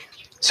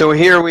So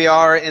here we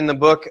are in the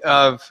book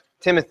of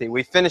Timothy.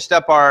 We finished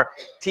up our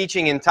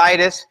teaching in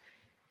Titus,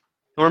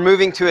 and we're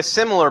moving to a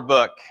similar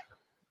book.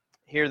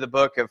 Here, the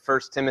book of 1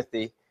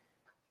 Timothy.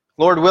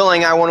 Lord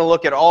willing, I want to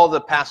look at all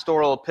the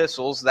pastoral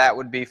epistles. That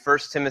would be 1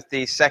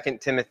 Timothy, 2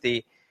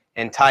 Timothy,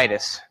 and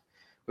Titus.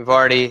 We've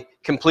already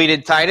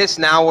completed Titus.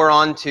 Now we're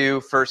on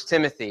to 1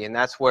 Timothy, and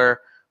that's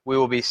where we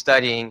will be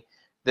studying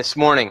this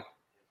morning.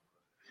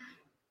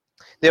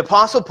 The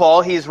Apostle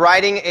Paul, he's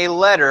writing a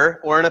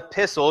letter or an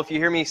epistle. If you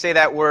hear me say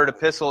that word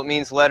epistle, it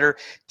means letter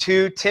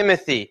to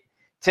Timothy.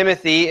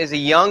 Timothy is a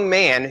young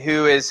man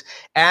who is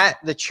at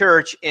the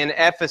church in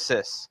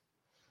Ephesus.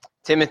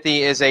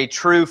 Timothy is a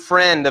true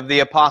friend of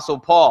the Apostle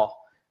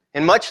Paul.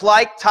 And much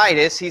like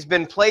Titus, he's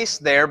been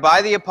placed there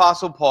by the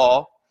Apostle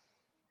Paul.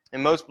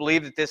 And most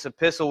believe that this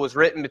epistle was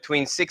written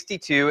between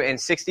 62 and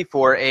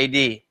 64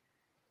 A.D.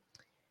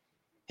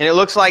 And it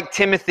looks like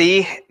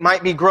Timothy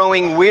might be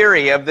growing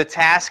weary of the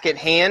task at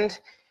hand,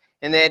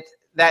 and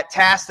that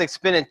task that's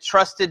been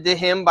entrusted to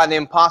him by the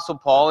Apostle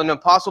Paul. And the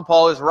Apostle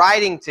Paul is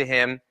writing to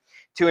him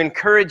to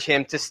encourage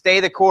him to stay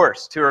the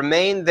course, to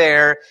remain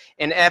there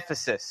in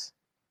Ephesus.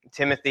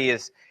 Timothy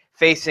is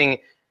facing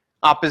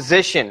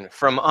opposition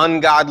from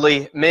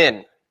ungodly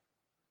men.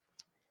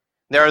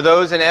 There are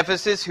those in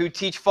Ephesus who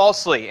teach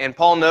falsely, and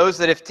Paul knows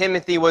that if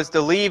Timothy was to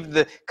leave,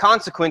 the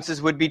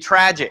consequences would be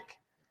tragic.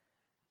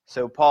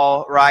 So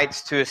Paul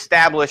writes to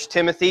establish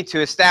Timothy,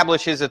 to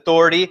establish his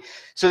authority,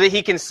 so that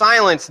he can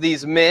silence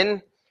these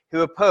men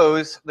who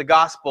oppose the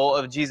gospel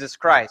of Jesus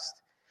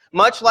Christ.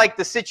 Much like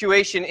the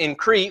situation in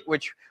Crete,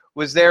 which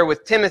was there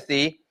with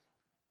Timothy,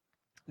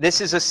 this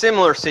is a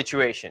similar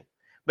situation.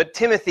 But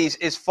Timothy's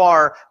is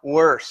far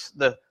worse.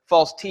 The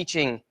false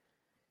teaching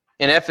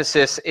in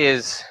Ephesus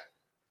is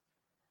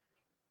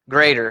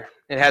greater.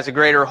 It has a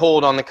greater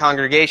hold on the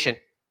congregation.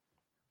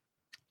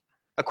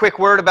 A quick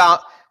word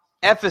about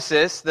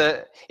Ephesus.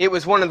 It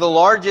was one of the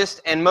largest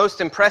and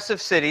most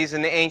impressive cities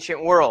in the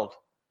ancient world.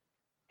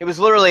 It was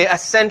literally a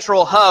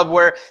central hub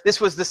where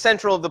this was the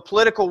central of the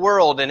political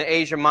world in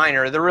Asia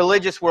Minor, the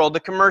religious world,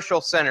 the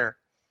commercial center.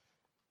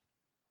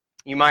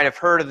 You might have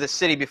heard of the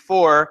city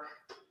before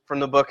from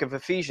the book of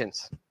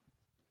Ephesians.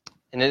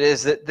 And it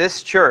is that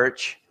this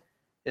church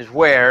is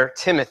where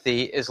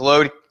Timothy is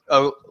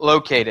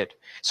located.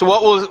 So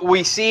what will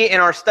we see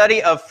in our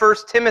study of 1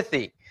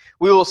 Timothy?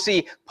 We will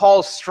see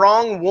Paul's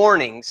strong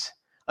warnings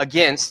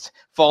against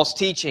false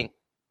teaching.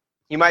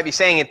 You might be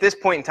saying at this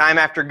point in time,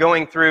 after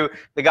going through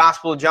the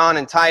Gospel of John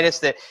and Titus,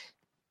 that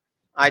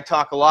I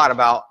talk a lot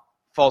about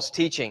false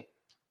teaching.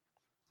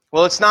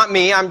 Well, it's not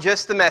me. I'm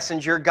just the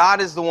messenger.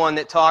 God is the one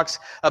that talks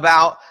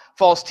about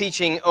false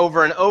teaching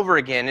over and over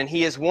again. And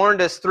He has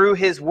warned us through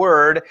His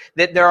Word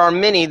that there are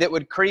many that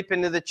would creep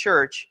into the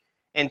church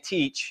and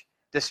teach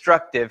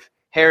destructive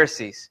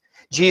heresies.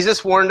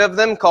 Jesus warned of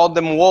them, called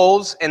them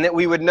wolves, and that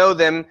we would know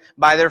them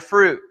by their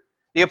fruit.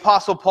 The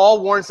Apostle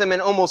Paul warns them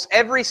in almost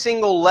every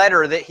single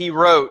letter that he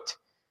wrote.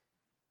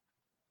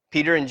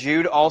 Peter and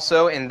Jude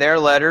also, in their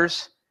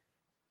letters,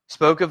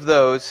 spoke of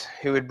those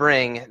who would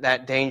bring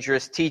that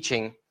dangerous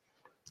teaching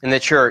in the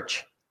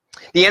church.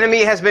 The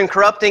enemy has been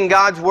corrupting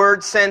God's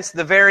word since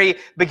the very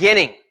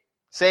beginning,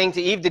 saying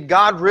to Eve, did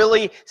God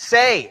really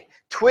say?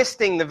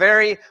 Twisting the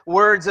very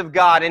words of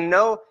God. And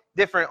no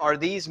different are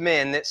these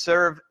men that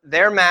serve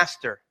their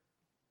master,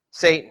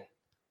 Satan.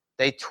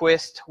 They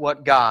twist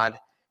what God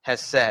has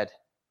said.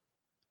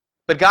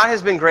 But God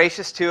has been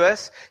gracious to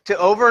us to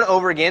over and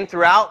over again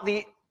throughout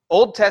the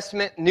Old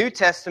Testament, New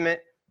Testament,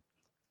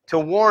 to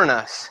warn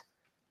us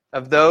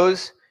of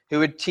those who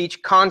would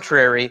teach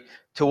contrary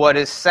to what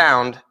is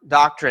sound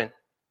doctrine.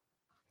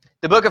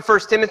 The book of 1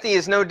 Timothy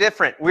is no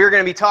different. We're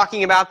going to be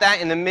talking about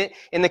that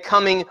in the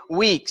coming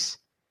weeks.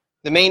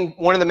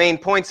 One of the main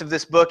points of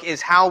this book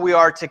is how we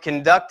are to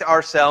conduct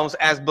ourselves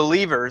as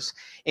believers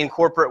in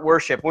corporate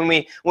worship. When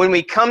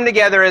we come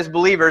together as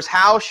believers,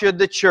 how should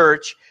the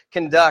church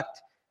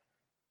conduct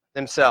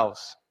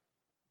themselves?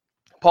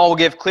 Paul will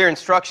give clear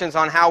instructions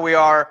on how we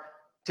are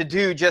to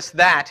do just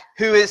that.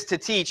 Who is to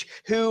teach?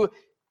 Who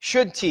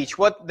should teach?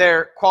 What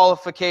their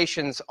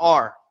qualifications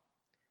are.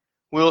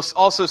 We'll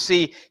also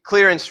see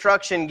clear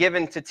instruction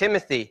given to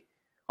Timothy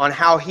on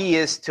how he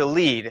is to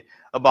lead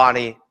a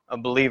body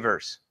of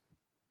believers.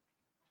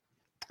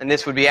 And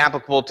this would be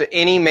applicable to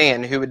any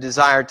man who would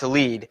desire to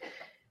lead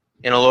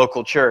in a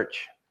local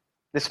church.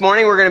 This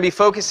morning we're going to be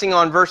focusing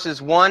on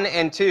verses 1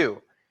 and 2.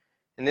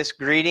 And this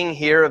greeting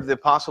here of the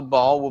Apostle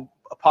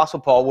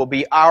Paul will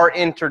be our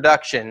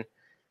introduction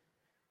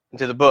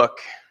into the book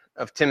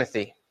of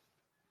Timothy.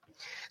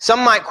 Some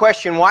might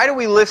question, why do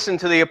we listen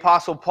to the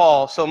Apostle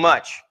Paul so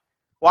much?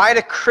 Why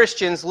do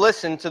Christians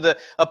listen to the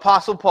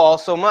Apostle Paul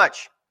so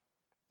much?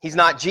 He's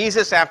not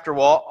Jesus after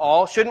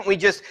all. Shouldn't we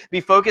just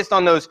be focused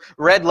on those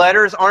red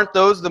letters? Aren't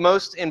those the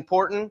most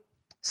important?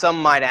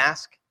 Some might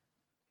ask.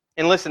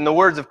 And listen, the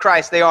words of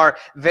Christ, they are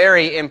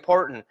very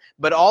important.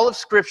 But all of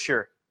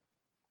Scripture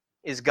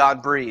is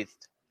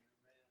God-breathed.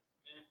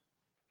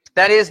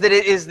 That is, that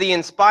it is the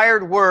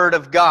inspired Word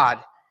of God.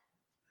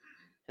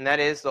 And that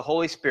is the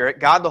Holy Spirit,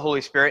 God the Holy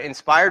Spirit,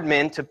 inspired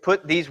men to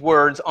put these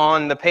words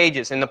on the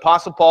pages. And the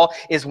Apostle Paul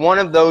is one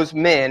of those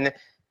men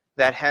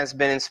that has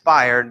been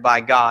inspired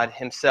by God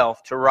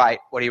himself to write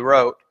what he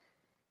wrote.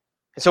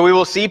 And so we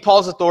will see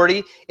Paul's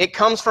authority. It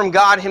comes from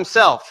God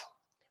himself.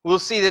 We'll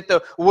see that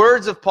the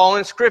words of Paul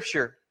in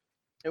Scripture,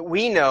 that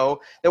we know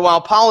that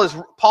while Paul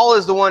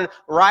is the one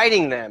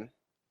writing them,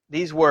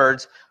 these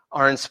words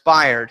are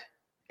inspired,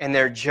 and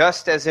they're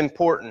just as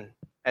important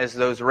as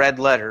those red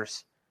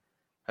letters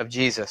of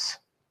Jesus.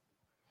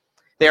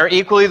 They are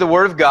equally the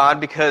Word of God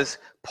because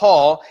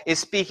Paul is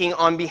speaking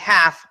on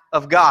behalf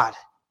of God,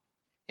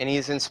 and he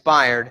is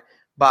inspired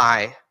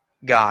by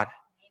God.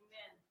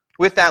 Amen.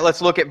 With that,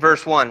 let's look at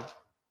verse 1.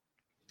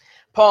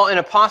 Paul, an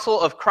apostle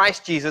of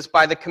Christ Jesus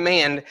by the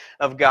command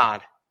of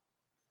God.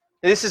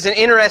 This is an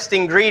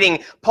interesting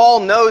greeting. Paul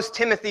knows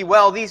Timothy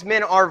well. These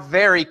men are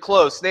very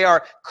close. They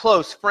are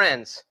close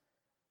friends.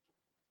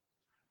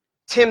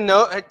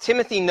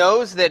 Timothy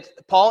knows that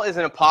Paul is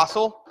an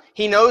apostle.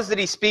 He knows that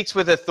he speaks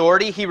with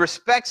authority. He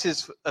respects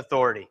his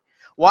authority.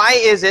 Why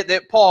is it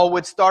that Paul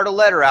would start a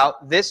letter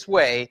out this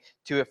way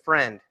to a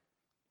friend?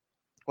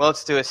 Well,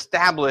 it's to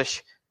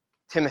establish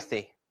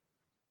Timothy.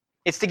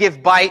 It's to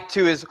give bite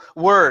to his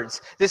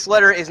words. This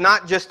letter is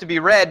not just to be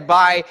read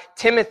by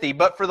Timothy,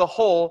 but for the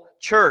whole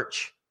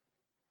church.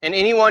 And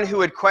anyone who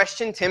would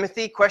question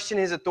Timothy, question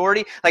his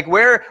authority, like,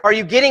 where are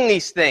you getting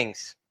these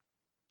things?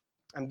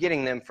 I'm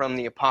getting them from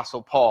the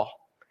Apostle Paul.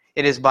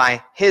 It is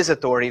by his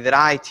authority that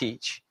I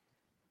teach.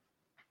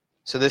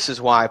 So this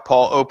is why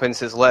Paul opens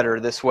his letter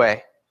this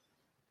way.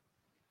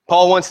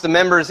 Paul wants the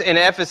members in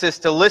Ephesus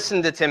to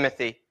listen to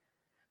Timothy.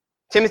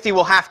 Timothy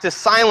will have to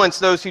silence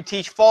those who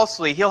teach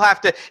falsely. He'll have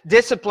to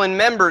discipline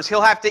members.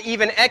 He'll have to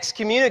even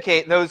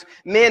excommunicate those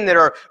men that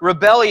are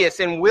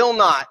rebellious and will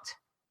not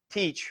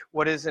teach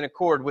what is in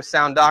accord with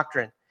sound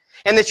doctrine.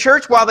 And the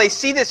church, while they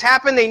see this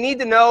happen, they need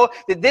to know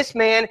that this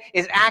man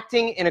is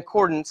acting in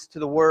accordance to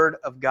the Word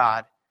of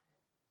God,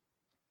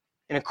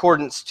 in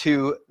accordance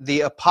to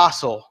the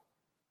apostle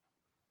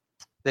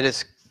that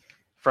is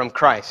from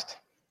Christ.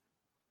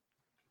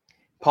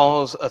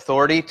 Paul's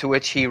authority to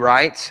which he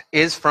writes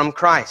is from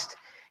Christ.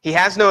 He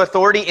has no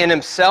authority in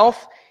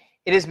himself.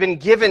 It has been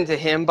given to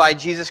him by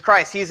Jesus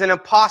Christ. He's an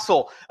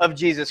apostle of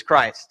Jesus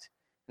Christ.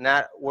 And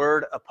that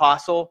word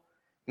apostle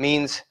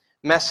means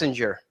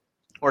messenger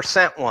or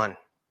sent one.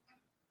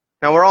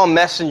 Now, we're all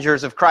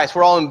messengers of Christ.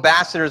 We're all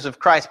ambassadors of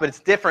Christ, but it's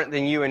different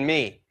than you and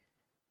me.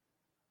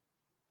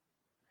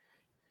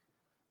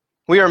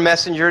 We are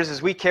messengers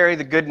as we carry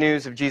the good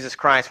news of Jesus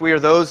Christ. We are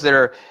those that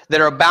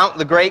are about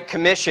the Great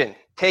Commission,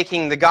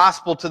 taking the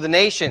gospel to the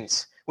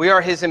nations. We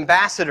are his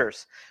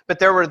ambassadors. But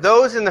there were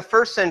those in the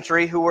first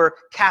century who were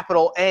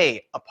capital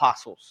A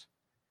apostles.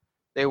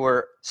 They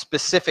were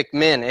specific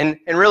men.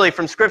 And really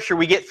from Scripture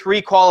we get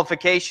three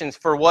qualifications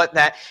for what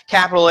that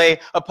capital A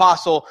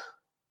apostle,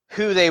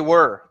 who they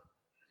were.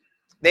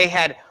 They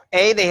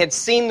had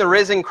seen the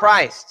risen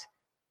Christ.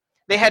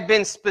 They had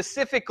been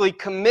specifically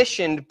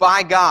commissioned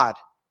by God.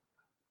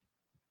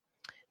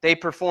 They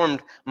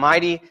performed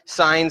mighty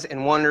signs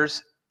and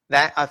wonders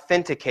that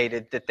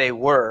authenticated that they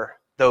were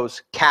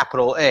those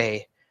capital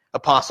A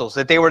apostles,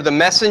 that they were the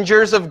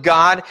messengers of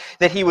God,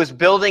 that he was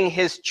building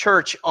his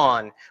church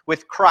on,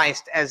 with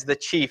Christ as the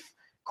chief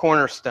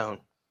cornerstone.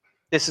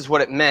 This is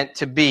what it meant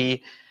to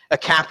be a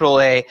capital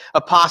A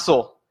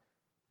apostle.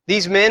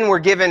 These men were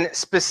given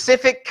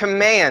specific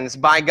commands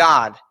by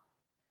God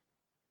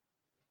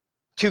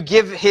to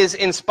give his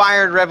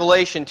inspired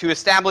revelation, to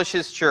establish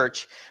his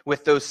church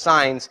with those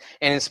signs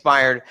and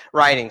inspired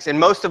writings. And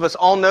most of us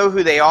all know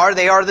who they are.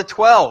 They are the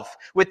 12,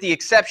 with the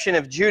exception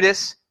of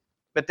Judas,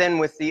 but then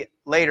with the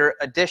later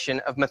addition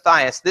of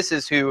Matthias. This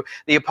is who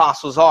the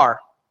apostles are.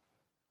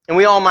 And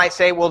we all might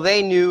say, well,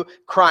 they knew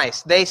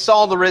Christ. They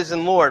saw the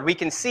risen Lord. We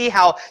can see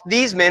how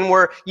these men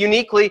were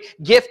uniquely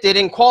gifted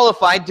and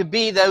qualified to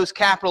be those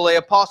capital A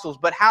apostles.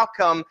 But how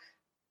come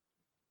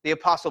the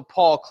Apostle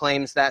Paul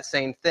claims that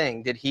same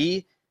thing? Did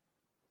he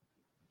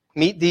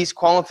meet these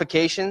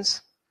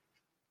qualifications?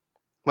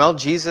 Well,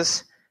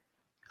 Jesus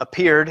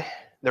appeared,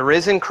 the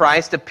risen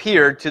Christ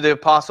appeared to the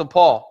Apostle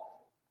Paul.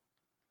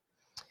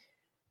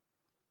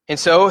 And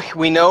so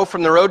we know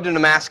from the road to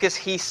Damascus,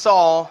 he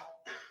saw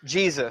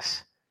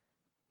Jesus.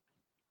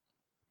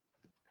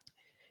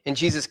 And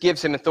Jesus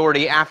gives him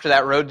authority after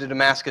that road to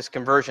Damascus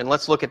conversion.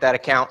 Let's look at that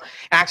account.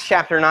 Acts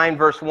chapter 9,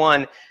 verse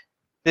 1.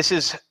 This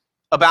is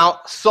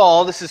about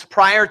Saul. This is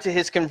prior to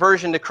his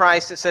conversion to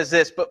Christ. It says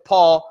this,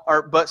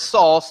 but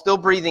Saul, still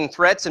breathing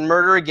threats and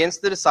murder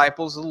against the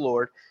disciples of the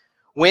Lord,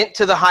 went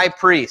to the high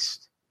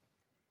priest.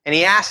 And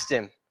he asked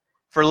him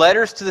for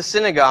letters to the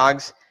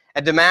synagogues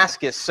at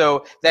Damascus,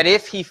 so that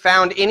if he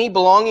found any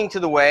belonging to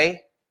the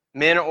way,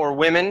 men or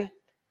women,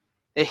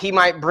 that he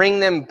might bring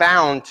them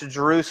bound to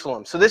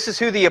Jerusalem. So this is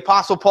who the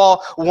Apostle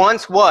Paul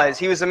once was.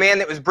 He was a man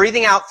that was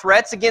breathing out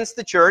threats against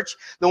the church,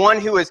 the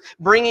one who was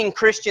bringing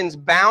Christians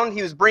bound.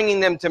 He was bringing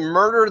them to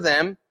murder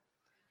them.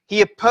 He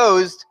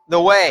opposed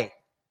the way.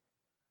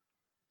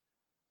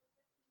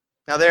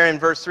 Now there in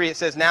verse 3 it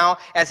says, "Now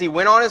as he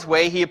went on his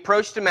way, he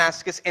approached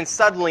Damascus, and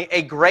suddenly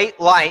a great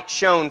light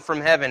shone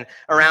from heaven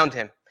around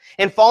him.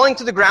 And falling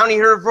to the ground, he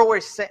heard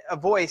a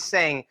voice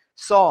saying,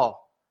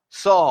 'Saul,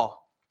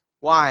 Saul,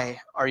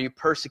 why are you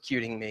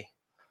persecuting me?'"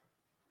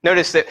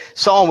 Notice that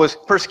Saul was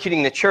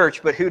persecuting the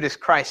church, but who does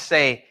Christ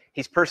say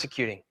he's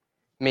persecuting?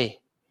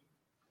 Me.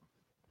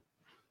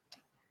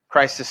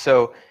 Christ is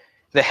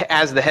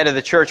as the head of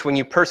the church, when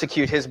you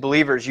persecute his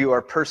believers, you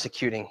are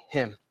persecuting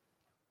him.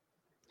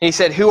 And he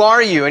said, "Who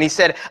are you?" And he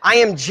said, "I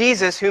am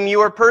Jesus whom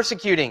you are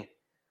persecuting.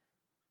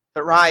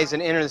 But rise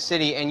and enter the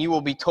city, and you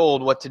will be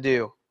told what to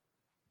do."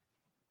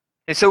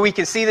 And so we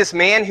can see this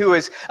man who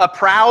is a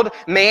proud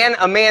man,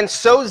 a man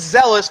so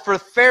zealous for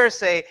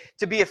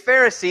to be a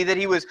Pharisee that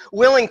he was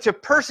willing to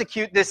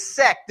persecute this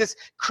sect, this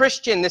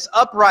Christian, this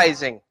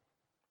uprising.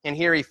 And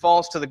here he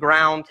falls to the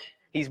ground,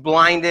 he's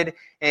blinded,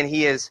 and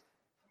he is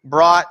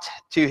brought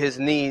to his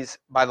knees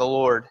by the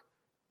Lord.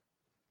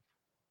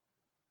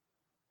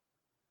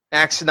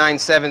 Acts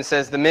 9:7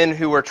 says, "The men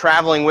who were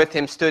traveling with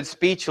him stood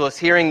speechless,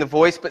 hearing the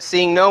voice, but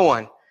seeing no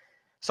one.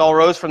 Saul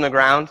rose from the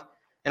ground,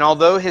 and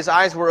although his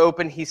eyes were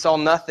open, he saw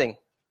nothing.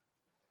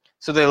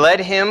 So they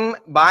led him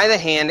by the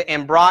hand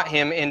and brought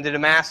him into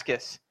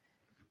Damascus.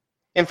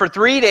 And for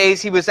 3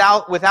 days he was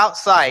out without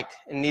sight,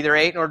 and neither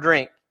ate nor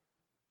drank.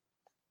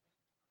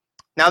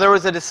 Now there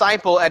was a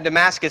disciple at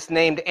Damascus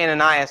named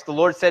Ananias. The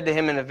Lord said to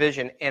him in a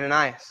vision,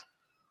 'Ananias.'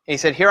 And he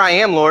said, 'Here I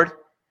am, Lord.'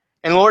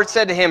 And the Lord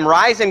said to him,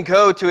 'Rise and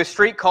go to a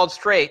street called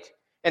Straight,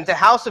 and to the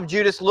house of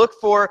Judas look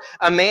for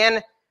a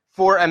man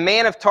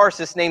of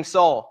Tarsus named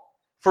Saul.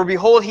 For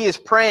behold, he is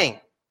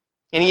praying.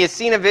 And he has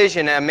seen a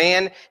vision, a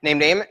man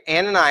named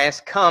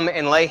Ananias come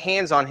and lay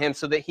hands on him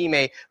so that he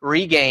may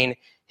regain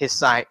his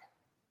sight.'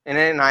 And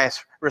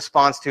Ananias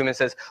responds to him and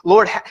says,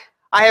 'Lord,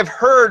 I have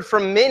heard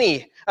from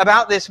many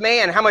about this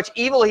man, how much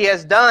evil he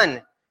has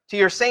done to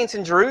your saints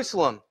in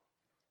Jerusalem.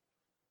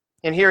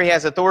 And here he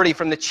has authority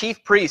from the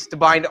chief priest to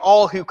bind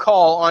all who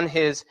call on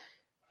his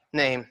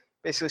name.'"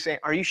 Basically saying,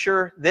 "Are you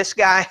sure this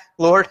guy,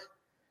 Lord?"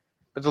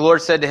 But the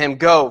Lord said to him,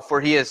 "Go,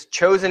 for he is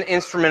chosen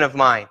instrument of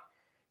mine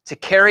to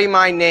carry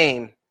my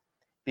name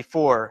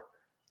before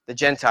the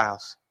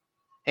Gentiles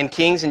and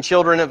kings and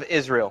children of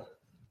Israel.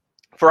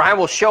 For I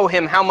will show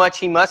him how much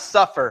he must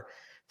suffer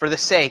for the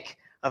sake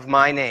of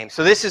my name."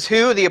 So this is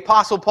who the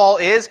Apostle Paul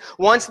is.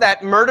 Once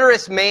that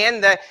murderous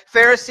man, the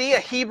Pharisee, a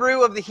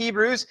Hebrew of the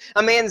Hebrews,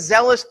 a man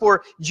zealous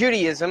for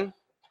Judaism,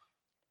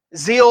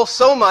 zeal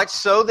so much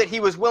so that he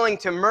was willing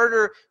to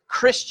murder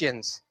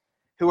Christians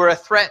who were a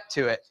threat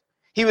to it.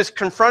 He was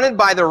confronted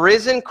by the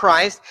risen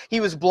Christ. He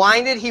was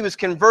blinded. He was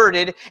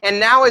converted. And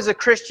now as a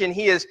Christian,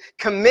 he is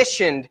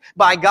commissioned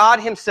by God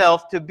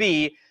himself to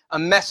be a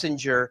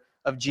messenger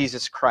of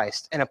Jesus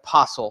Christ, an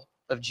apostle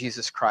of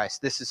Jesus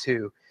Christ. This is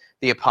who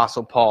the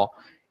Apostle Paul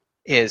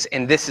is,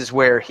 and this is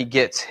where he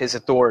gets his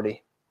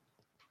authority.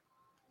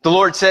 The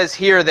Lord says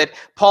here that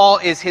Paul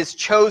is his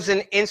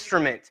chosen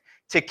instrument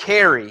to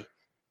carry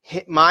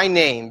my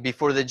name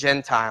before the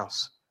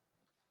Gentiles.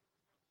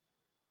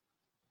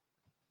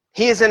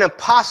 He is an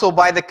apostle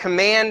by the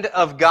command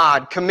of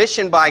God,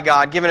 commissioned by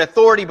God, given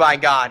authority by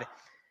God.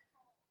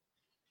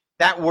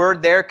 That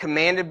word there,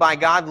 commanded by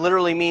God,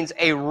 literally means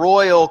a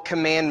royal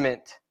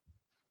commandment,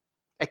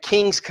 a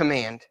king's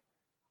command.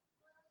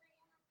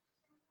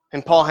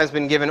 And Paul has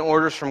been given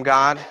orders from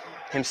God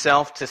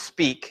himself to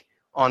speak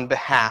on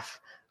behalf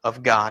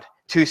of God,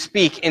 to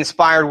speak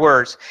inspired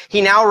words.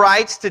 He now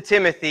writes to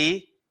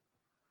Timothy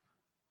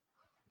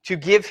to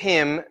give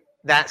him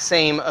that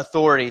same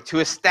authority, to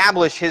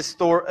establish his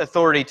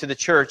authority to the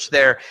church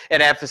there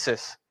at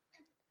Ephesus.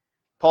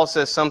 Paul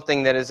says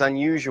something that is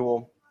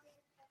unusual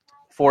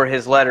for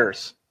his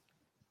letters.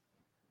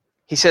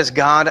 He says,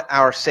 "God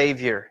our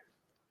Savior."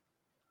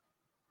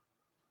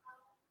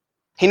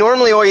 He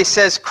normally always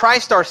says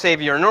Christ our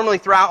Savior. Normally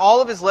throughout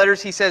all of his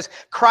letters he says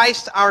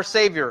Christ our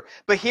Savior.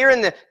 But here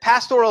in the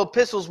pastoral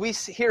epistles we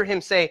hear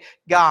him say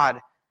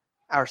God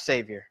our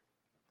Savior.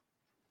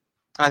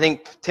 I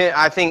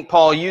think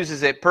Paul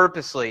uses it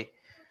purposely.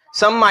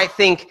 Some might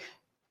think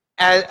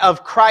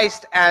of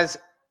Christ as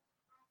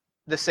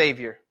the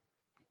Savior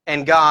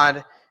and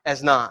God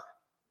as not.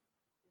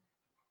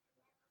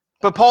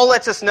 But Paul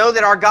lets us know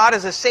that our God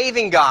is a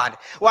saving God.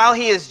 While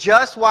he is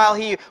just, while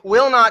he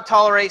will not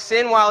tolerate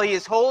sin, while he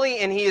is holy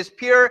and he is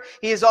pure,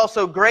 he is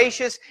also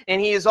gracious and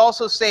he is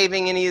also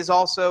saving and he is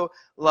also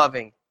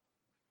loving.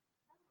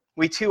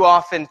 We too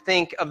often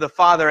think of the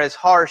Father as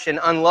harsh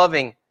and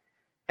unloving,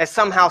 as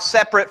somehow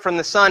separate from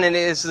the Son, and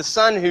it is the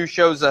Son who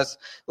shows us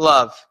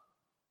love.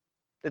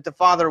 That the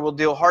Father will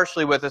deal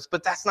harshly with us.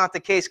 But that's not the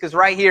case, because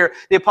right here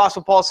the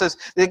Apostle Paul says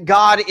that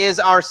God is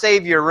our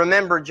Savior.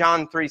 Remember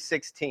John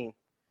 3:16.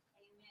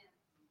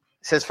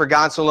 It says, "For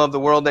God so loved the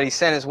world that he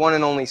sent his one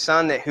and only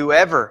Son, that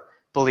whoever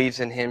believes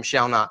in him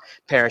shall not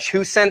perish."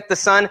 Who sent the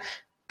Son?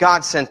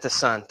 God sent the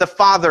Son. The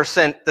Father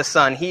sent the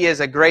Son. He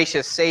is a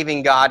gracious,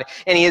 saving God,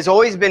 and he has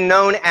always been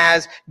known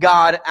as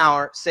God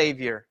our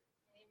Savior.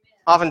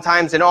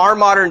 Oftentimes in our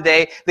modern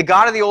day, the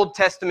God of the Old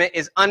Testament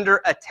is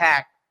under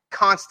attack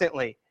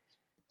constantly.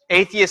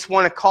 Atheists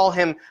want to call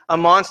him a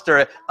monster,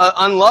 an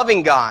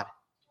unloving God.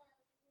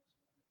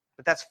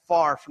 But that's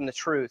far from the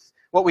truth.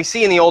 What we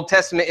see in the Old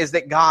Testament is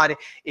that God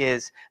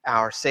is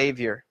our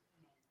Savior.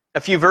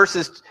 A few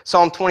verses,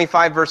 Psalm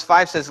 25, verse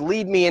 5 says,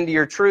 "Lead me into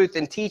your truth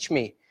and teach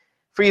me,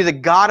 for you are the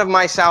God of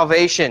my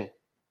salvation."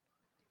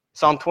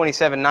 Psalm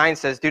 27:9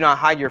 says, "Do not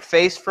hide your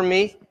face from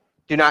me.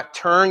 Do not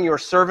turn your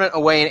servant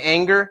away in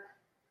anger.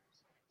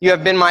 You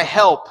have been my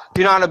help.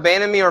 Do not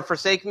abandon me or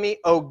forsake me,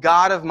 O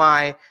God of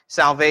my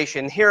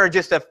salvation." Here are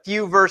just a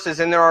few verses,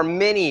 and there are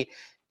many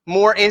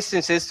more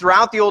instances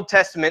throughout the Old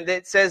Testament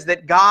that says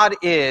that God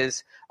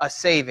is a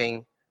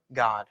saving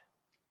God.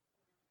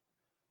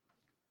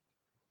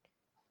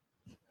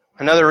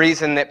 Another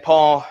reason that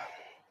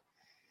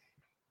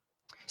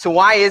So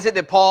why is it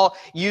that Paul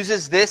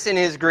uses this in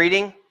his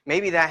greeting?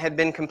 Maybe that had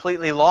been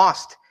completely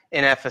lost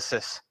in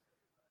Ephesus.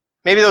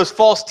 Maybe those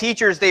false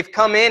teachers, they've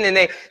come in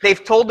and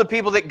they've told the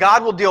people that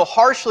God will deal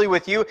harshly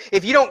with you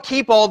if you don't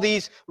keep all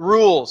these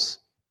rules.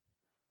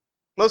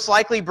 Most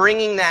likely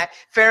bringing that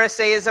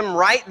Pharisaism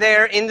right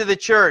there into the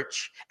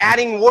church,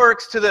 adding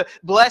works to the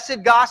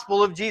blessed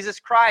gospel of Jesus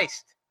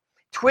Christ,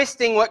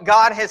 twisting what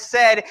God has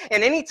said.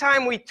 And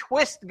anytime we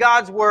twist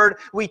God's word,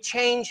 we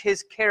change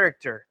His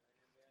character.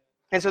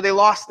 And so they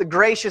lost the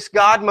gracious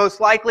God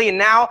most likely, and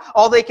now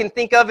all they can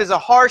think of is a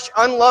harsh,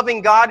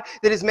 unloving God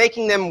that is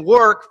making them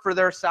work for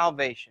their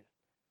salvation.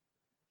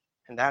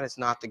 And that is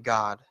not the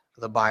God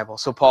of the Bible.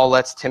 So Paul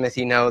lets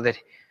Timothy know that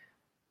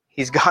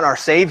he's God our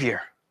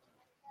Savior.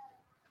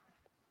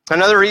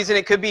 Another reason,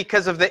 it could be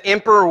because of the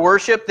emperor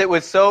worship that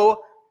was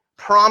so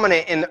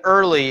prominent in the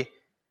early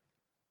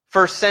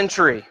first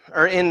century,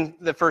 or in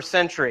the first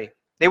century.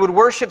 They would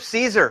worship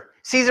Caesar.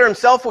 Caesar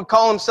himself would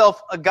call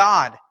himself a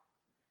god.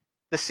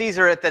 The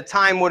Caesar at the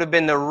time would have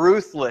been the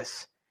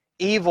ruthless,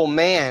 evil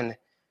man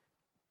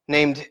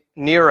named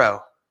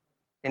Nero.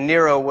 And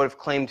Nero would have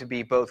claimed to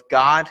be both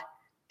God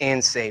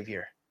and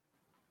Savior.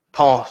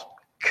 Paul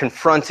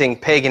confronting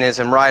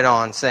paganism right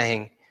on,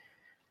 saying,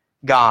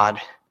 God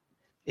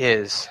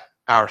is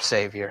our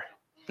Savior,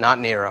 not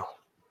Nero.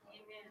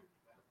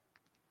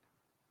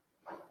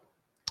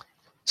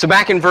 So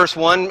back to verse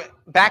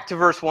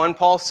 1,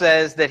 Paul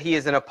says that he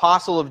is an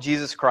apostle of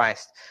Jesus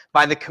Christ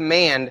by the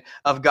command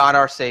of God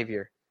our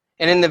Savior.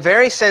 And in the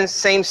very same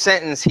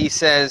sentence he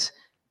says,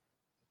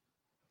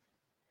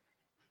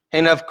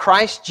 and of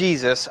Christ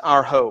Jesus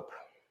our hope.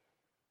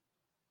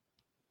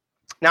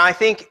 Now I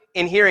think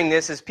in hearing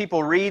this, as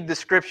people read the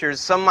scriptures,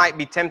 some might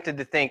be tempted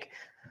to think,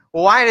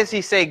 well, why does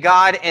he say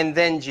God and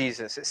then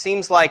Jesus? It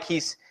seems like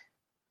he's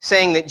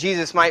saying that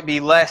Jesus might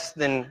be less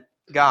than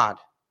God.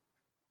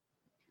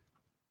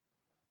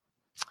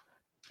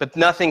 But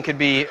nothing could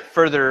be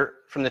further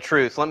from the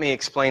truth. Let me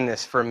explain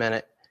this for a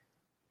minute.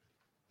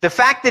 The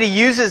fact that he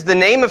uses the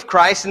name of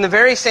Christ in the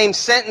very same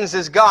sentence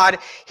as God,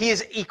 he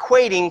is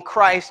equating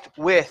Christ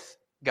with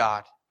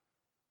God.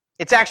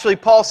 It's actually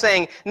Paul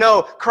saying,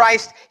 no,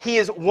 Christ, he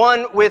is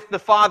one with the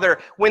Father.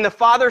 When the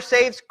Father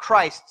saves,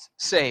 Christ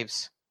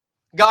saves.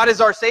 God is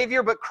our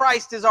Savior, but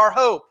Christ is our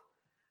hope.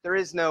 There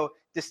is no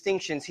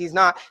distinctions. He's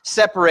not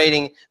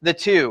separating the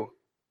two.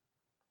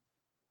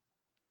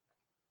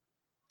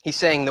 He's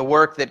saying the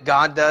work that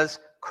God does,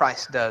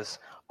 Christ does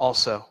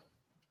also.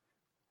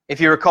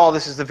 If you recall,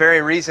 this is the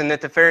very reason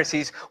that the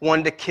Pharisees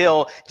wanted to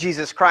kill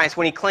Jesus Christ.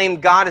 When he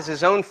claimed God as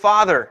his own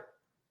Father,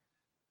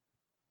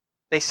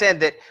 they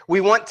said that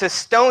we want to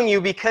stone you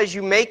because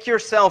you make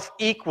yourself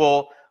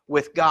equal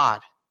with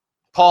God.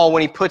 Paul,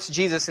 when he puts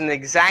Jesus in the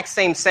exact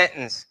same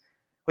sentence,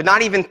 with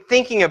not even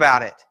thinking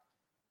about it,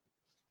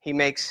 he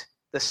makes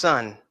the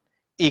Son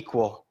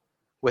equal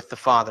with the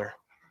Father.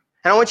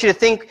 And I want you to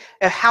think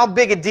of how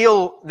big a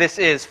deal this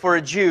is for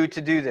a Jew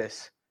to do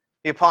this.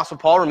 The Apostle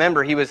Paul,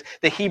 remember, he was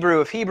the Hebrew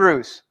of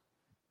Hebrews.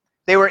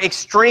 They were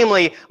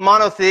extremely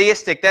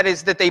monotheistic. That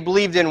is, that they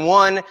believed in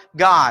one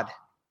God.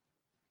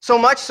 So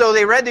much so,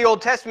 they read the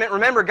Old Testament.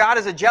 Remember, God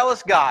is a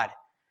jealous God.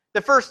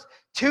 The first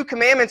 2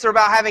 commandments are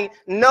about having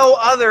no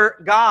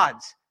other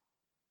gods.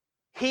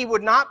 He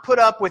would not put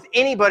up with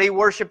anybody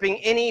worshiping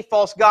any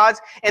false gods,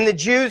 and the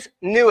Jews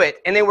knew it,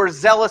 and they were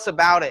zealous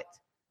about it.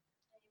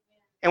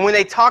 And when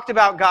they talked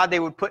about God, they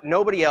would put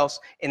nobody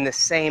else in the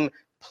same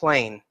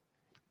plane.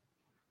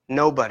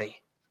 Nobody.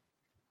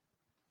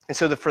 And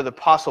so for the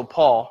Apostle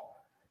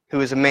Paul, who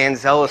is a man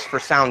zealous for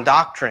sound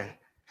doctrine,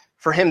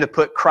 for him to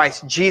put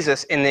Christ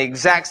Jesus in the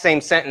exact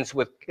same sentence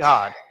with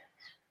God,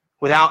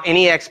 without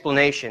any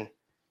explanation,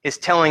 is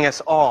telling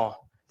us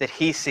all that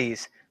he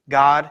sees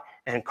God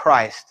and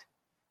Christ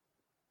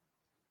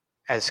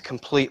as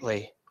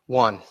completely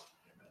one.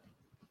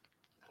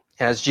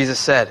 And as Jesus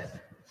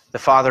said, the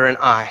Father and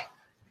I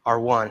are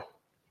one.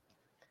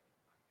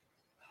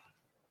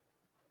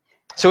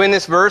 So in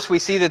this verse, we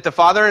see that the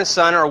Father and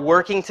Son are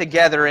working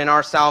together in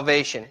our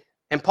salvation.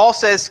 And Paul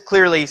says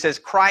clearly, he says,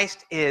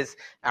 Christ is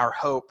our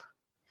hope.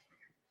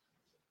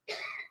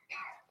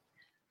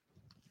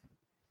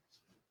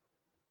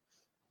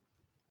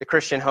 The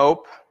Christian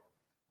hope.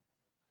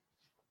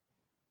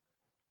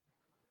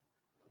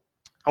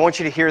 I want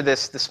you to hear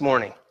this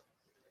morning.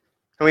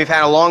 And we've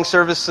had a long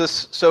service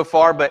so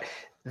far, but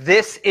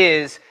this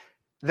is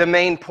the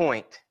main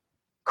point.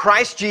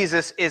 Christ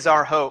Jesus is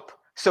our hope.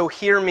 So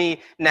hear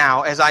me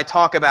now as I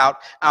talk about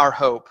our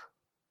hope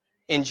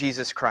in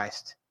Jesus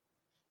Christ.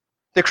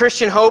 The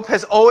Christian hope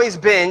has always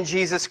been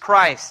Jesus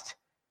Christ.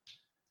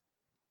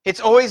 It's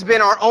always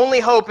been our only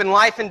hope in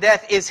life and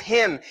death is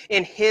Him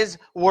in His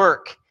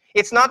work.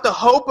 It's not the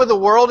hope of the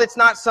world. It's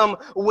not some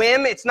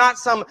whim. It's not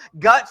some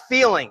gut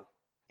feeling.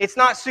 It's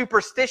not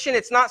superstition.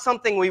 It's not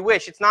something we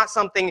wish. It's not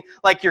something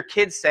like your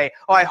kids say,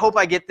 oh, I hope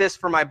I get this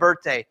for my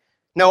birthday.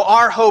 No,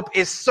 our hope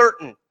is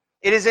certain.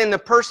 It is in the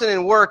person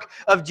and work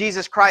of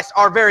Jesus Christ.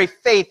 Our very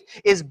faith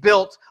is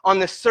built on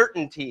the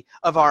certainty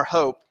of our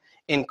hope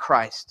in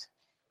Christ.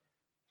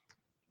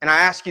 And I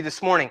ask you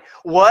this morning,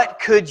 what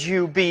could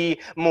you be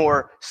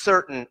more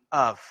certain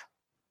of?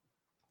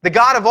 The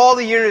God of all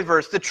the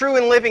universe, the true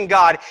and living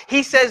God,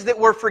 He says that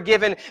we're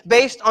forgiven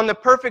based on the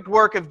perfect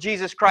work of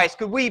Jesus Christ.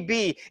 Could we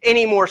be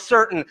any more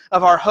certain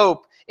of our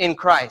hope in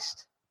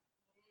Christ?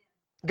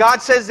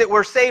 God says that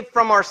we're saved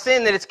from our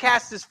sin, that it's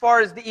cast as far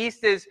as the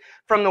east is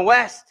from the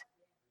west.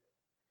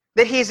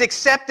 That He's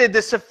accepted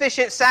the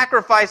sufficient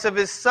sacrifice of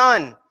His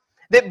Son,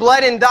 that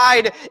bled and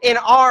died in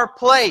our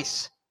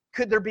place.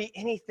 Could there be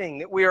anything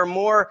that we are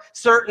more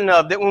certain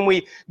of, that when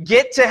we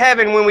get to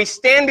heaven, when we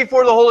stand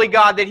before the holy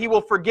God, that He will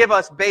forgive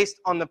us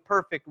based on the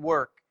perfect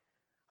work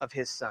of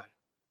His Son?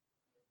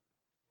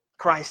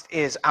 Christ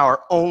is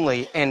our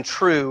only and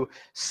true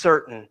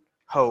certain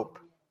hope.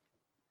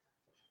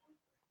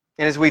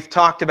 And as we've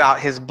talked about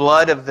His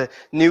blood of the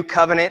new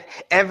covenant,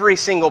 every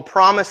single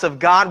promise of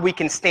God we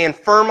can stand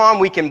firm on,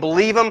 we can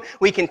believe Him,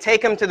 we can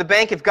take Him to the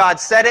bank. If God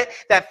said it,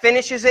 that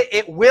finishes it,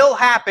 it will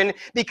happen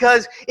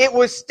because it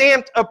was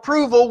stamped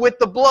approval with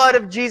the blood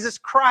of Jesus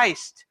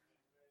Christ.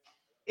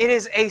 It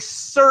is a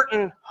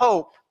certain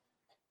hope.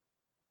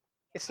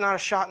 It's not a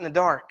shot in the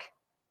dark.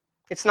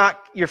 It's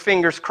not your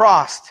fingers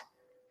crossed.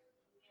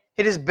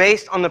 It is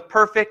based on the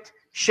perfect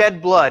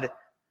shed blood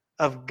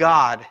of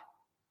God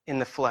in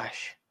the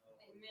flesh.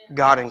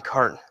 God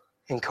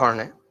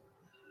incarnate.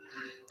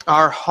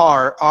 Our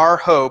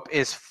hope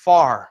is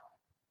far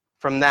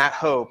from that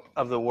hope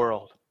of the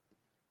world.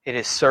 It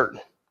is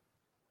certain.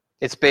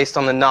 It's based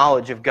on the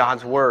knowledge of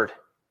God's Word.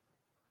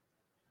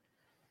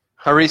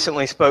 I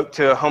recently spoke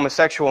to a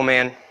homosexual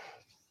man.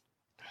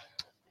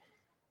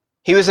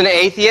 He was an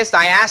atheist.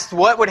 I asked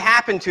what would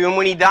happen to him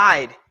when he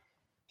died.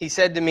 He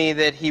said to me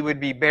that he would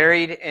be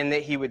buried and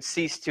that he would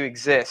cease to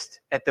exist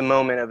at the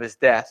moment of his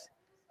death.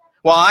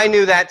 Well, I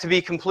knew that to be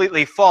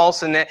completely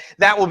false and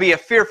that will be a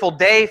fearful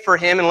day for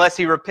him unless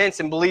he repents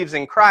and believes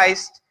in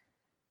Christ.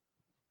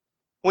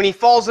 When he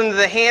falls into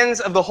the hands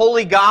of the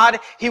holy God,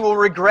 he will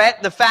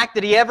regret the fact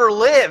that he ever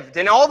lived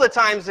and all the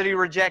times that he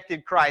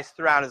rejected Christ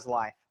throughout his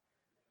life.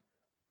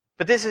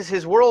 But this is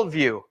his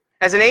worldview.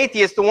 As an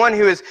atheist, the one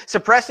who is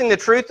suppressing the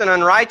truth and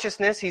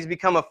unrighteousness, he's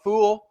become a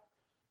fool.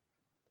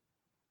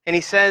 And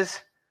he says,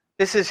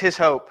 this is his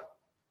hope.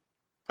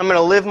 I'm going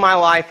to live my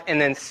life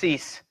and then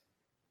cease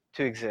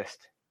to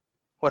exist.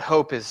 What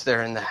hope is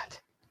there in that?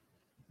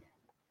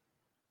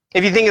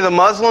 If you think of the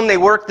Muslim, they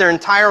work their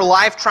entire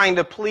life trying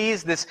to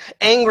please this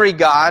angry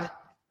God.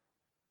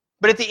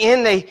 But at the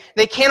end,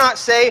 they cannot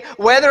say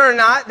whether or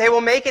not they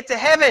will make it to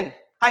heaven.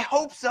 I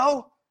hope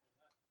so.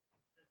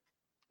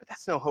 But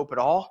that's no hope at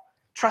all.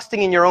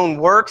 Trusting in your own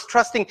works,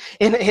 trusting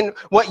in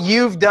what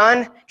you've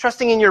done,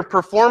 trusting in your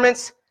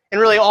performance,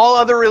 and really all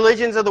other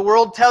religions of the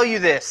world tell you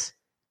this.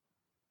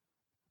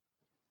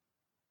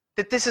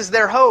 That this is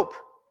their hope.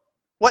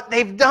 What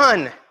they've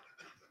done.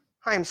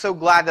 I am so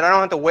glad that I don't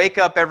have to wake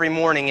up every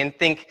morning and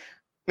think,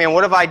 man,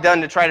 what have I done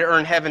to try to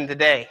earn heaven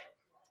today?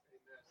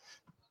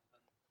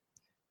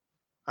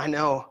 I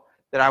know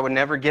that I would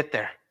never get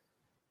there.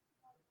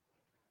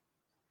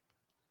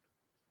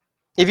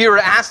 If you were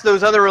to ask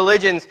those other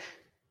religions,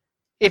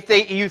 if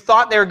you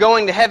thought they were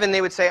going to heaven,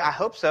 they would say, I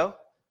hope so.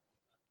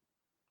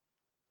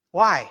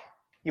 Why,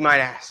 you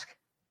might ask?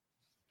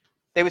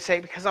 They would say,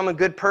 because I'm a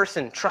good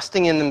person,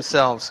 trusting in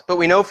themselves. But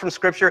we know from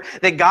Scripture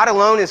that God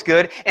alone is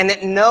good and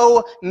that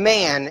no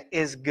man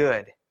is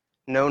good.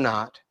 No,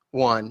 not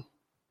one.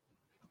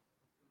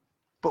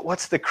 But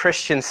what's the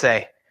Christian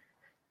say?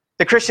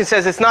 The Christian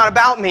says, it's not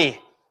about me.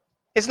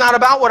 It's not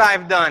about what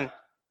I've done.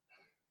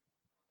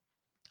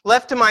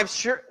 Left to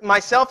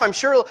myself, I'm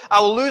sure I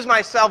will lose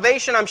my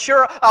salvation. I'm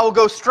sure I will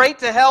go straight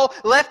to hell.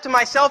 Left to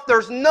myself,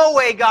 there's no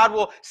way God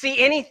will see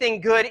anything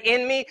good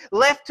in me.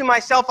 Left to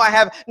myself, I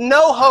have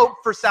no hope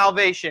for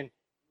salvation.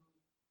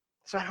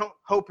 So I don't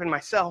hope in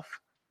myself.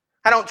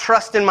 I don't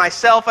trust in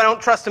myself. I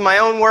don't trust in my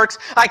own works.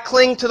 I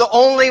cling to the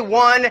only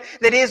one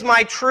that is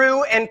my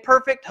true and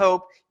perfect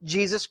hope,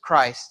 Jesus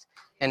Christ,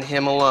 and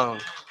Him alone.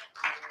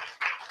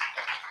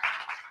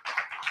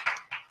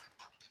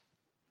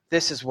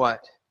 This is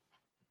what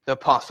the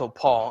Apostle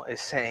Paul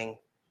is saying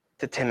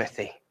to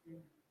Timothy.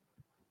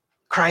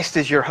 Christ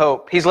is your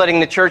hope. He's letting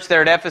the church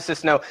there at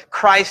Ephesus know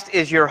Christ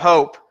is your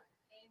hope.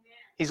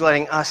 He's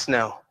letting us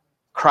know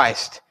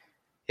Christ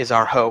is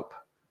our hope.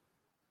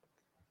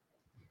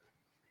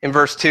 In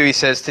verse 2, he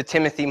says, to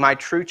Timothy, my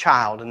true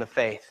child in the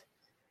faith.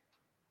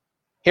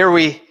 Here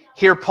we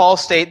hear Paul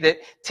state that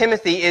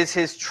Timothy is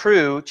his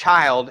true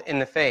child in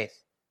the faith.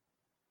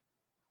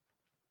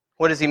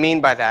 What does he mean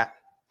by that?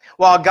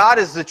 While God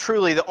is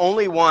truly the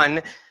only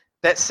one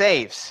that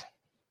saves,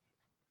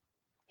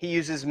 he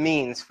uses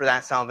means for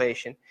that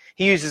salvation.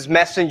 He uses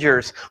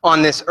messengers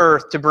on this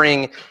earth to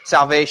bring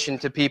salvation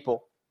to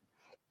people.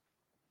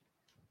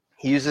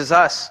 He uses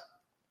us.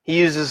 He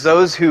uses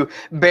those who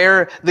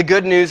bear the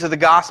good news of the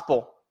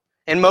gospel.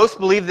 And most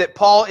believe that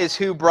Paul is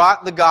who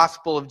brought the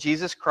gospel of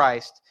Jesus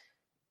Christ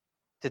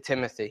to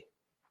Timothy.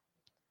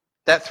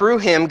 That through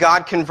him,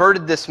 God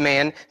converted this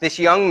man, this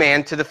young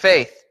man, to the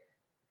faith.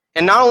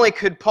 And not only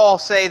could Paul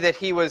say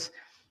that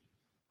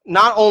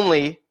not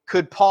only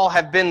could Paul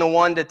have been the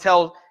one to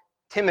tell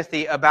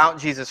Timothy about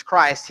Jesus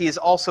Christ, he has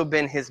also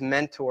been his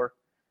mentor,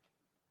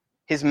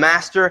 his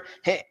master,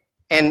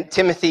 and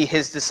Timothy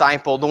his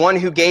disciple, the one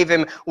who gave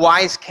him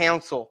wise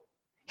counsel.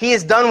 He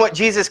has done what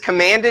Jesus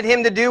commanded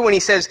him to do when he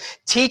says,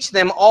 teach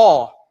them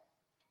all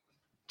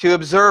to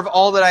observe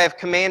all that I have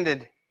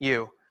commanded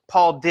you.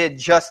 Paul did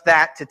just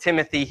that to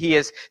Timothy. He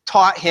has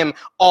taught him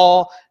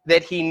all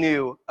that he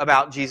knew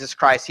about Jesus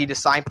Christ. He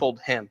discipled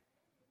him.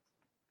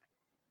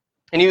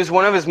 And he was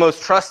one of his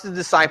most trusted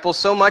disciples,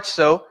 so much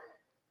so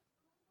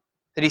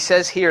that he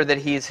says here that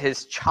he is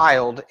his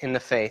child in the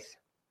faith.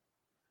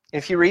 And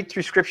if you read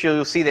through Scripture,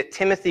 you'll see that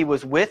Timothy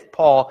was with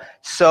Paul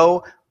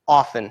so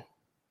often.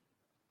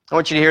 I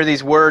want you to hear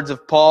these words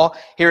of Paul.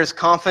 Hear his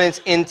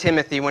confidence in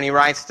Timothy when he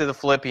writes to the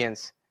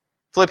Philippians.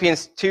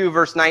 Philippians 2,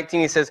 verse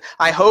 19, he says,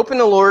 I hope in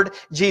the Lord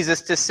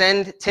Jesus to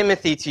send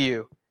Timothy to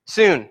you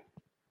soon,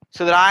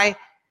 so that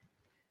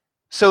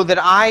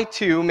I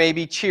too may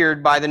be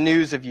cheered by the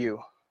news of you.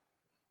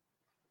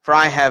 For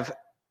I have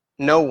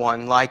no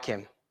one like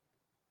him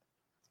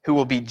who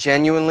will be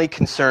genuinely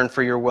concerned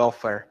for your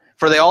welfare.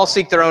 For they all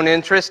seek their own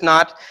interests,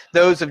 not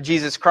those of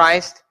Jesus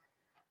Christ.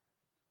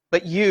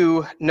 But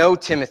you know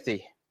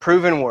Timothy,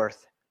 proven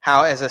worth,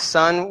 how as a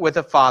son with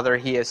a father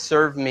he has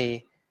served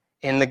me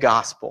in the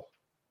gospel.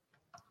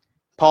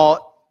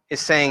 Paul is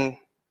saying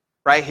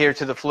right here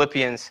to the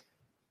Philippians,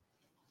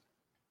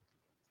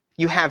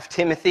 you have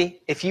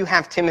Timothy. If you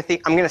have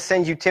Timothy, I'm going to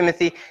send you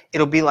Timothy.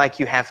 It'll be like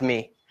you have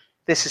me.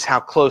 This is how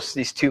close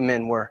these two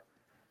men were.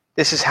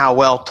 This is how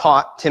well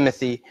taught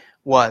Timothy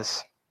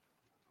was.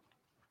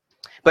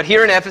 But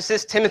here in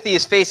Ephesus, Timothy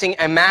is facing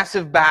a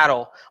massive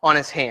battle on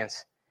his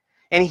hands.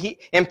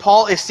 And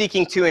Paul is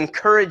seeking to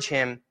encourage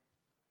him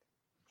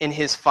in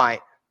his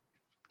fight.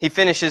 He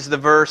finishes the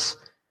verse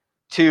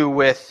 2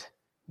 with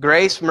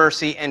grace,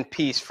 mercy, and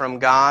peace from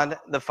God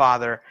the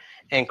Father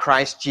and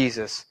Christ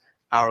Jesus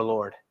our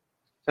Lord.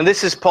 And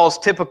this is Paul's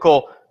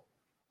typical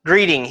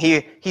greeting.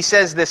 He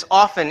says this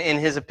often in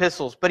his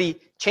epistles, but he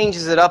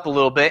changes it up a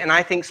little bit, and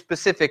I think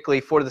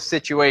specifically for the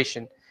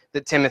situation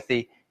that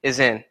Timothy is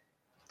in.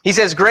 He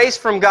says, grace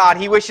from God.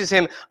 He wishes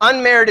him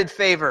unmerited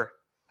favor.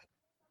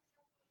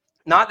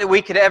 Not that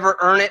we could ever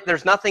earn it.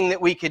 There's nothing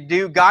that we could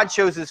do. God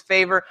shows his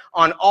favor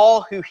on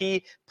all who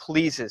he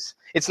pleases.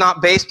 It's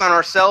not based on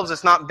ourselves.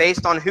 It's not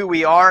based on who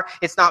we are.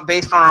 It's not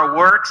based on our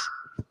works.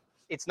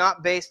 It's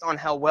not based on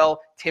how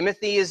well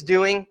Timothy is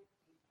doing.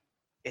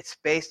 It's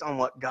based on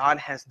what God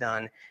has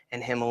done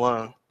and him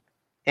alone.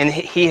 And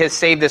he has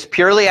saved us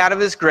purely out of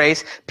his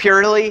grace,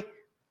 purely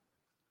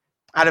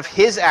out of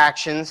his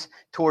actions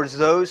towards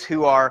those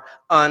who are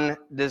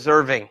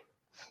undeserving.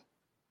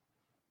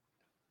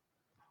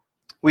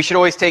 We should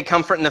always take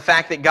comfort in the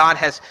fact that God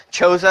has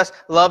chose us,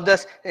 loved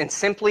us, and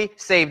simply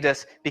saved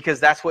us because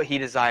that's what he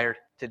desired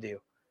to do.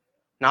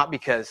 Not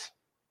because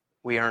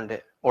we earned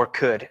it or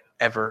could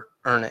ever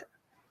earn it.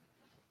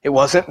 It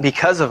wasn't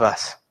because of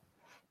us.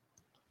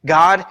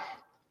 God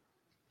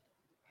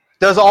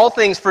does all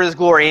things for his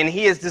glory, and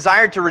he has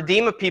desired to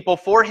redeem a people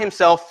for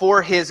himself,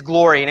 for his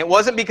glory. And it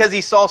wasn't because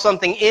he saw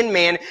something in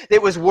man that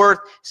was worth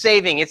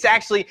saving. It's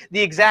actually the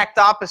exact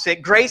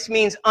opposite. Grace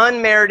means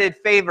unmerited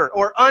favor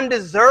or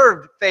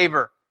undeserved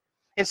favor.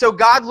 And so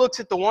God looks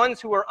at the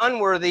ones who are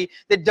unworthy,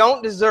 that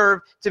don't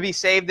deserve to be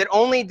saved, that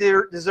only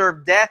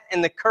deserve death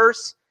and the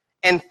curse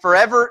and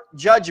forever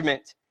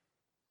judgment,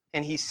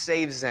 and he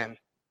saves them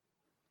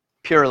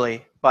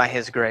purely by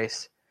his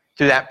grace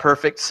through that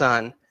perfect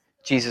Son,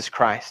 Jesus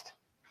Christ.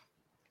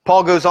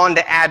 Paul goes on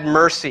to add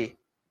mercy.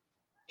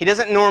 He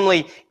doesn't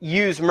normally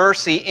use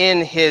mercy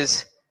in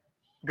his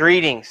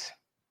greetings,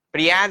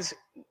 but he adds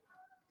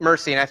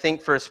mercy, and I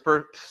think for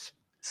a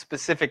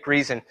specific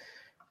reason.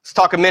 Let's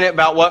talk a minute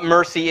about what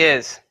mercy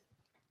is.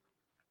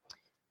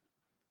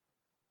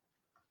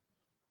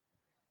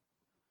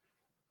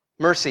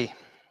 Mercy,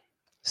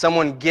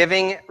 someone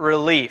giving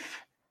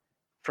relief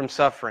from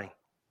suffering.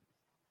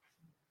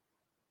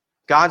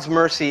 God's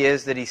mercy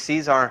is that he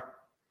sees our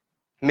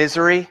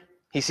misery,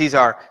 he sees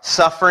our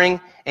suffering,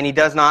 and he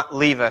does not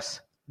leave us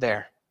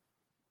there.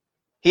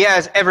 He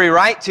has every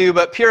right to,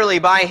 but purely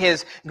by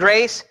his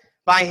grace,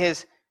 by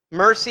his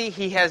mercy,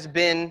 he has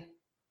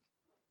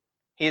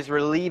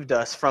relieved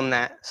us from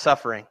that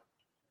suffering.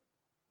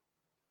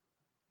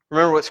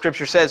 Remember what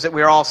Scripture says, that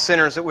we are all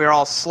sinners, that we are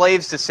all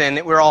slaves to sin,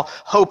 that we're all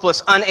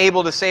hopeless,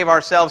 unable to save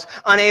ourselves,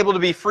 unable to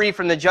be free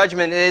from the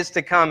judgment that is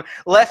to come.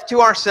 Left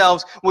to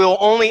ourselves, we will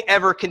only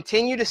ever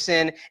continue to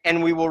sin,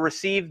 and we will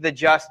receive the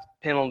just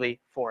penalty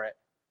for it.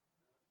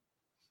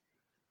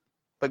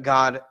 But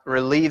God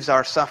relieves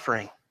our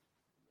suffering.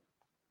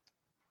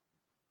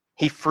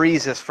 He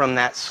frees us from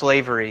that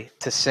slavery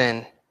to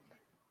sin.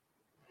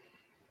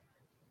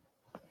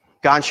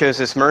 God shows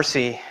us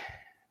mercy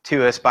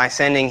to us by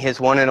sending His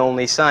one and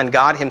only Son,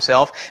 God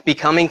Himself,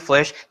 becoming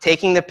flesh,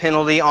 taking the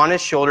penalty on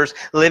His shoulders,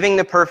 living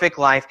the perfect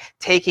life,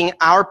 taking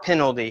our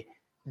penalty,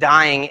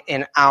 dying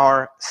in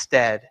our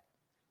stead.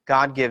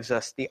 God gives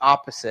us the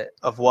opposite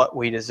of what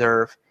we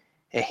deserve,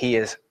 and He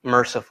is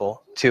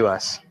merciful to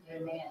us.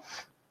 Amen.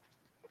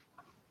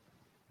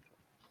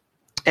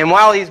 And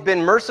while He's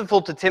been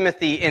merciful to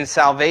Timothy in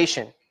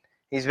salvation,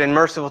 He's been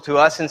merciful to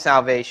us in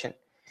salvation,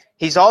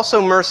 He's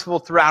also merciful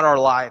throughout our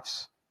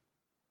lives.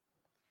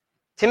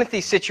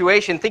 Timothy's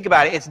situation, think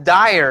about it, it's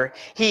dire.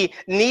 He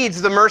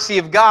needs the mercy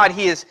of God.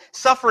 He is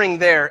suffering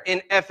there in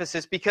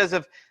Ephesus because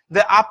of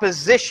the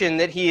opposition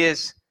that he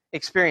is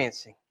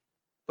experiencing.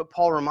 But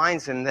Paul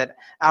reminds him that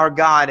our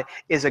God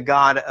is a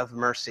God of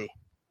mercy.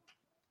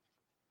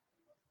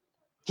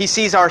 He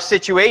sees our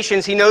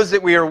situations. He knows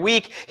that we are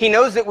weak. He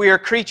knows that we are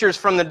creatures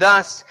from the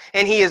dust.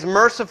 And He is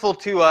merciful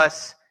to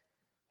us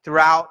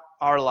throughout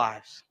our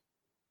lives.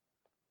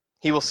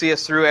 He will see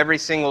us through every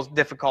single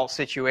difficult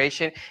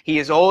situation. He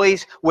is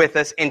always with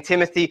us, and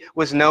Timothy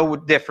was no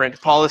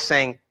different. Paul is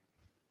saying,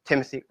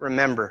 Timothy,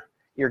 remember,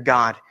 your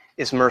God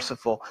is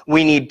merciful.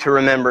 We need to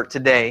remember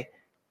today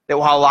that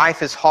while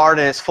life is hard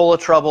and it's full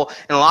of trouble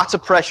and lots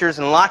of pressures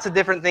and lots of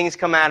different things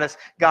come at us,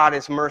 God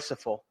is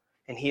merciful,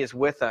 and He is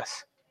with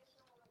us.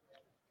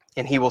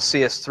 And He will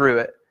see us through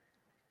it,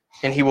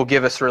 and He will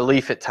give us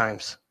relief at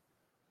times.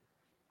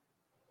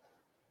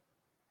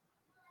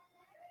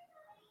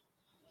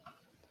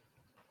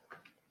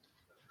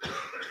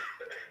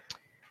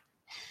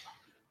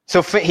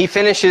 So he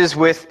finishes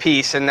with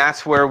peace, and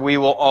that's where we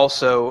will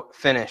also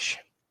finish.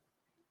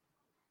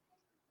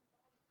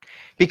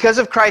 Because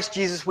of Christ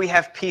Jesus, we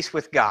have peace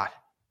with God.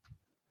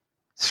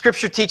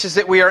 Scripture teaches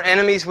that we are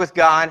enemies with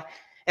God,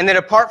 and that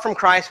apart from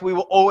Christ, we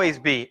will always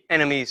be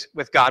enemies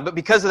with God. But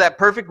because of that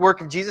perfect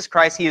work of Jesus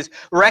Christ, He has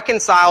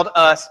reconciled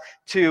us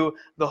to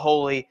the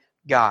holy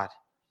God.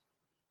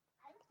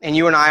 And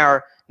you and I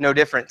are no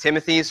different.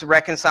 Timothy is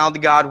reconciled to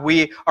God.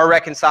 We are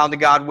reconciled to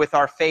God with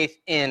our faith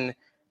in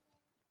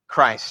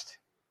Christ.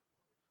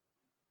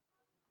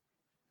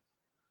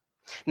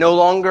 No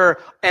longer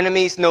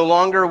enemies, no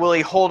longer will He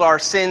hold our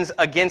sins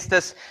against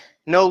us.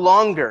 No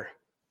longer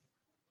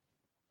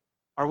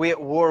are we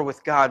at war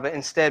with God, but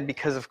instead,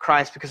 because of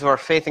Christ, because of our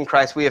faith in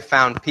Christ, we have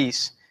found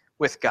peace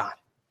with God.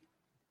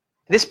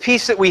 This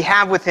peace that we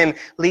have with Him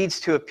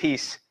leads to a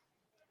peace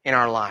in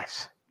our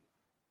lives.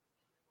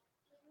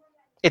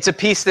 It's a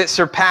peace that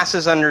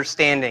surpasses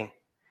understanding.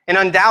 And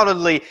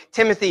undoubtedly,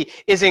 Timothy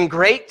is in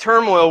great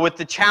turmoil with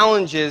the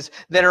challenges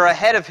that are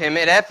ahead of him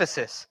at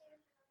Ephesus.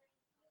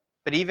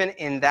 But even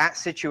in that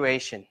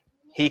situation,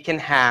 he can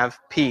have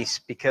peace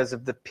because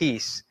of the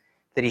peace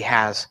that he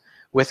has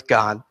with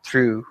God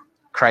through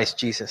Christ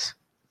Jesus.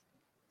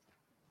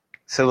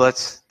 So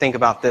let's think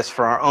about this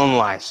for our own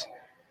lives.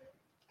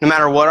 No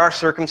matter what our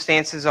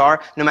circumstances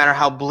are, no matter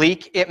how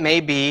bleak it may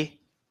be,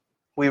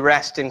 we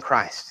rest in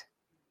Christ.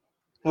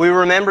 We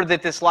remember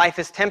that this life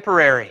is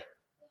temporary.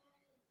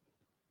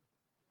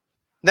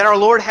 That our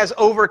Lord has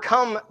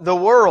overcome the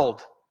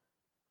world.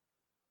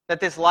 That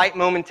this light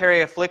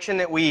momentary affliction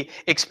that we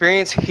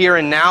experience here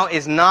and now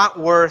is not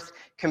worth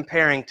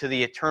comparing to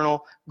the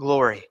eternal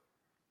glory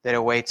that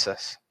awaits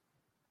us.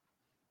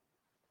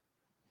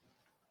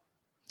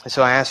 And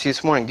so I ask you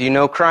this morning, do you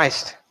know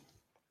Christ?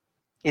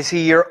 Is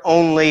He your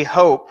only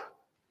hope?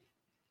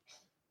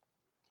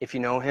 If you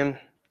know Him,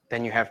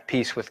 then you have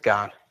peace with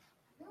God.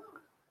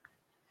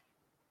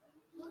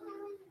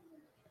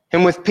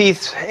 And with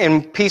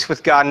peace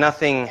with God,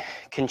 nothing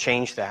can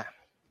change that.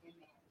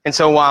 And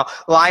so while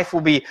life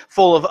will be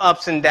full of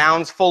ups and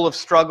downs, full of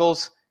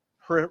struggles,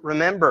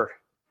 remember,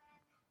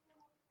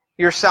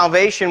 your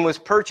salvation was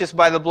purchased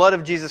by the blood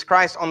of Jesus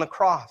Christ on the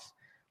cross.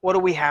 What do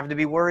we have to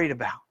be worried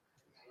about?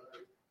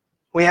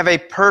 We have a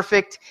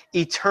perfect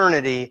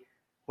eternity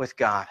with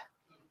God.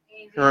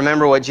 And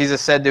remember what Jesus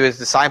said to His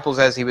disciples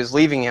as He was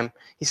leaving Him.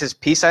 He says,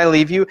 peace I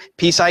leave you,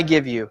 peace I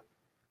give you.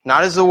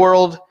 Not as the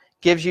world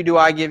gives you, do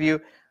I give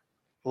you.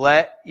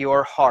 Let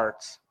your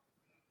hearts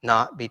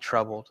not be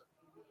troubled,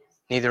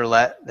 neither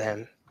let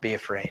them be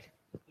afraid.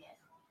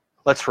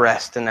 Let's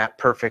rest in that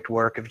perfect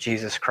work of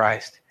Jesus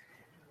Christ.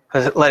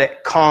 Let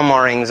it calm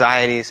our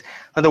anxieties.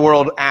 Let the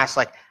world ask,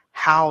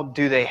 how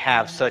do they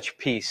have such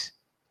peace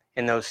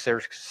in those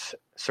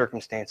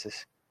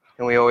circumstances?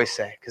 And we always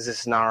say, because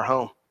this is not our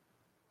home.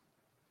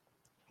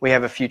 We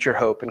have a future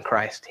hope in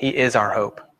Christ. He is our hope.